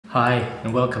Hi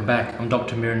and welcome back. I'm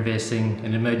Dr. Miranveer Singh,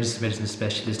 an emergency medicine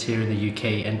specialist here in the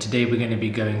UK, and today we're going to be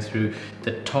going through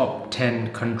the top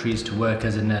 10 countries to work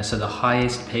as a nurse, so the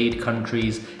highest paid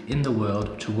countries in the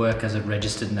world to work as a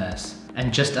registered nurse.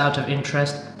 And just out of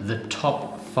interest, the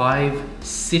top 5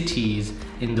 cities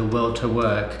in the world to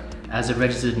work as a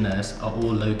registered nurse are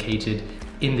all located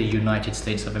in the United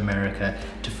States of America.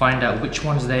 To find out which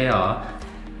ones they are,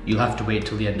 you'll have to wait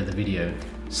till the end of the video.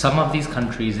 Some of these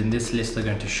countries in this list are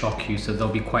going to shock you, so they'll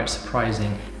be quite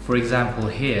surprising. For example,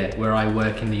 here where I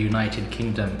work in the United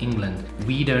Kingdom, England,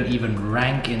 we don't even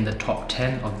rank in the top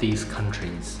 10 of these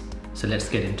countries. So let's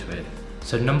get into it.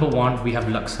 So number 1, we have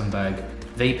Luxembourg.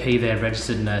 They pay their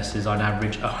registered nurses on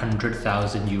average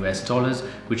 $100,000 US,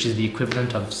 which is the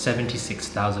equivalent of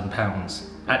 £76,000.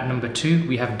 At number 2,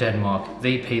 we have Denmark.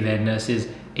 They pay their nurses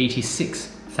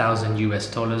 $86,000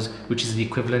 US, which is the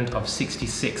equivalent of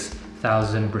 66,000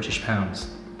 British pounds.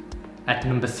 At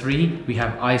number 3, we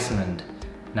have Iceland.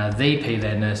 Now they pay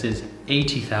their nurses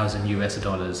 $80,000 US.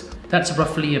 That's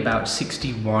roughly about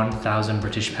 61,000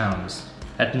 British pounds.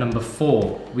 At number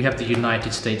 4, we have the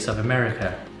United States of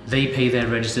America. They pay their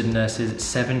registered nurses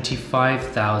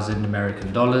 75,000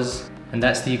 American dollars, and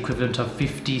that's the equivalent of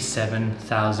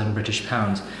 57,000 British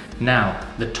pounds. Now,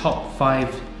 the top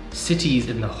 5 cities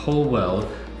in the whole world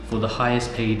for the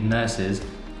highest paid nurses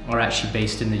are actually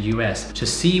based in the US. To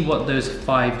see what those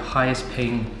 5 highest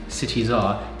paying cities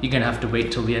are, you're gonna have to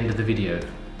wait till the end of the video.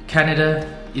 Canada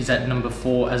is at number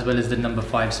 4 as well as the number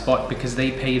 5 spot because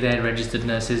they pay their registered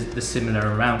nurses the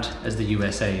similar amount as the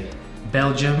USA.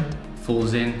 Belgium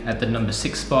falls in at the number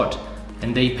 6 spot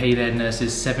and they pay their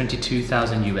nurses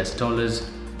 72,000 US,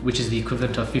 which is the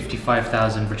equivalent of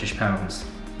 55,000 British pounds.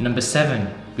 Number 7,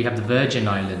 we have the Virgin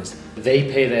Islands. They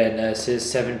pay their nurses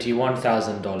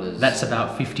 $71,000. That's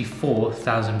about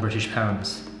 54,000 British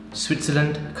pounds.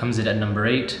 Switzerland comes in at number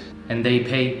 8 and they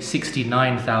pay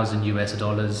 $69,000 US,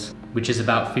 which is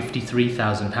about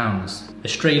 53,000 pounds.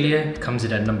 Australia comes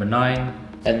in at number 9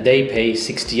 and they pay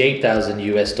 $68,000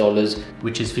 US,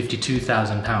 which is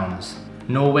 52,000 pounds.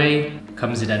 Norway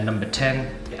comes in at number 10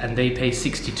 and they pay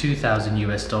 $62,000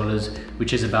 US,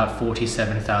 which is about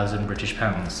 47,000 British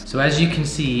pounds. So as you can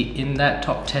see in that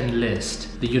top 10 list,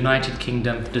 the United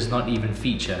Kingdom does not even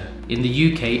feature. In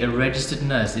the UK, a registered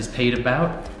nurse is paid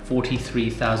about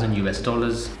 $43,000 US,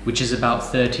 which is about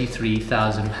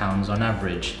 33,000 pounds on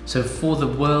average. So for the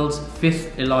world's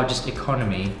 5th largest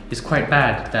economy, it's quite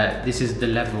bad that this is the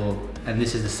level and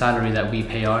this is the salary that we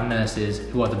pay our nurses,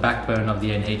 who are the backbone of the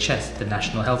NHS, the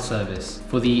National Health Service.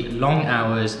 For the long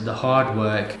hours, the hard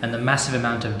work, and the massive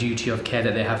amount of duty of care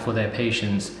that they have for their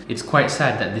patients, it's quite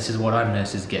sad that this is what our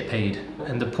nurses get paid.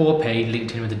 And the poor pay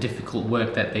linked in with the difficult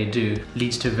work that they do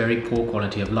leads to a very poor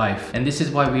quality of life. And this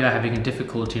is why we are having a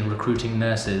difficulty in recruiting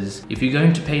nurses. If you're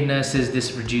going to pay nurses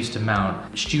this reduced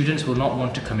amount, students will not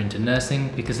want to come into nursing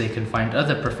because they can find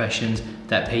other professions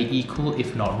that pay equal,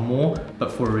 if not more,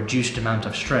 but for a reduced amount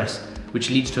of stress, which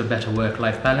leads to a better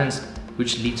work-life balance,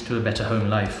 which leads to a better home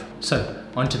life. So,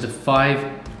 onto the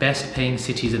 5 best paying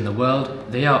cities in the world.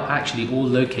 They are actually all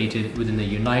located within the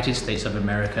United States of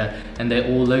America and they're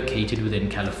all located within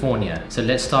California. So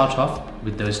let's start off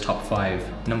with those top 5.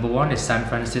 Number 1 is San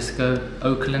Francisco,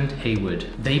 Oakland, Hayward.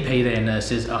 They pay their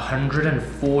nurses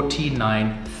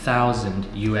 $149,000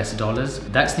 US.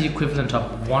 That's the equivalent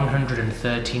of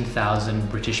 113,000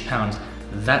 British pounds.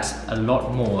 That's a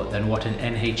lot more than what an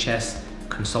NHS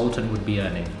consultant would be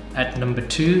earning. At number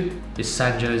 2 is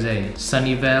San Jose,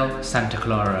 Sunnyvale, Santa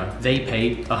Clara. They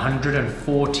pay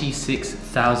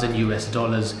 $146,000 US,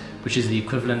 which is the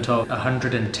equivalent of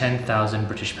 110,000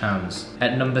 British pounds.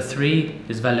 At number 3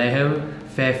 is Vallejo,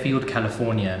 Fairfield,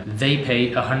 California. They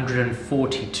pay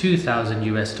 $142,000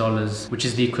 US, which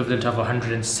is the equivalent of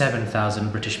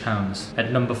 107,000 British pounds.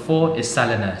 At number 4 is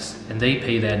Salinas, and they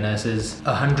pay their nurses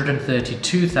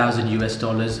 $132,000 US,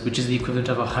 which is the equivalent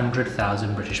of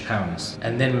 100,000 British pounds.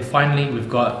 And then finally we've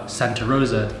got Santa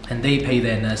Rosa, and they pay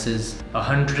their nurses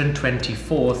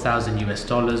 $124,000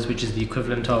 US, which is the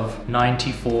equivalent of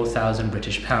 94,000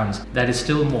 British pounds. That is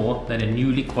still more than a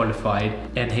newly qualified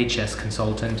NHS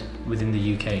consultant within the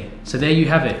UK. So there you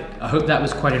have it. I hope that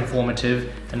was quite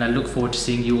informative and I look forward to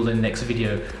seeing you all in the next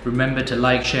video. Remember to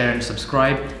like, share and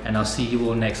subscribe, and I'll see you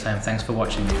all next time. Thanks for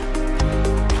watching.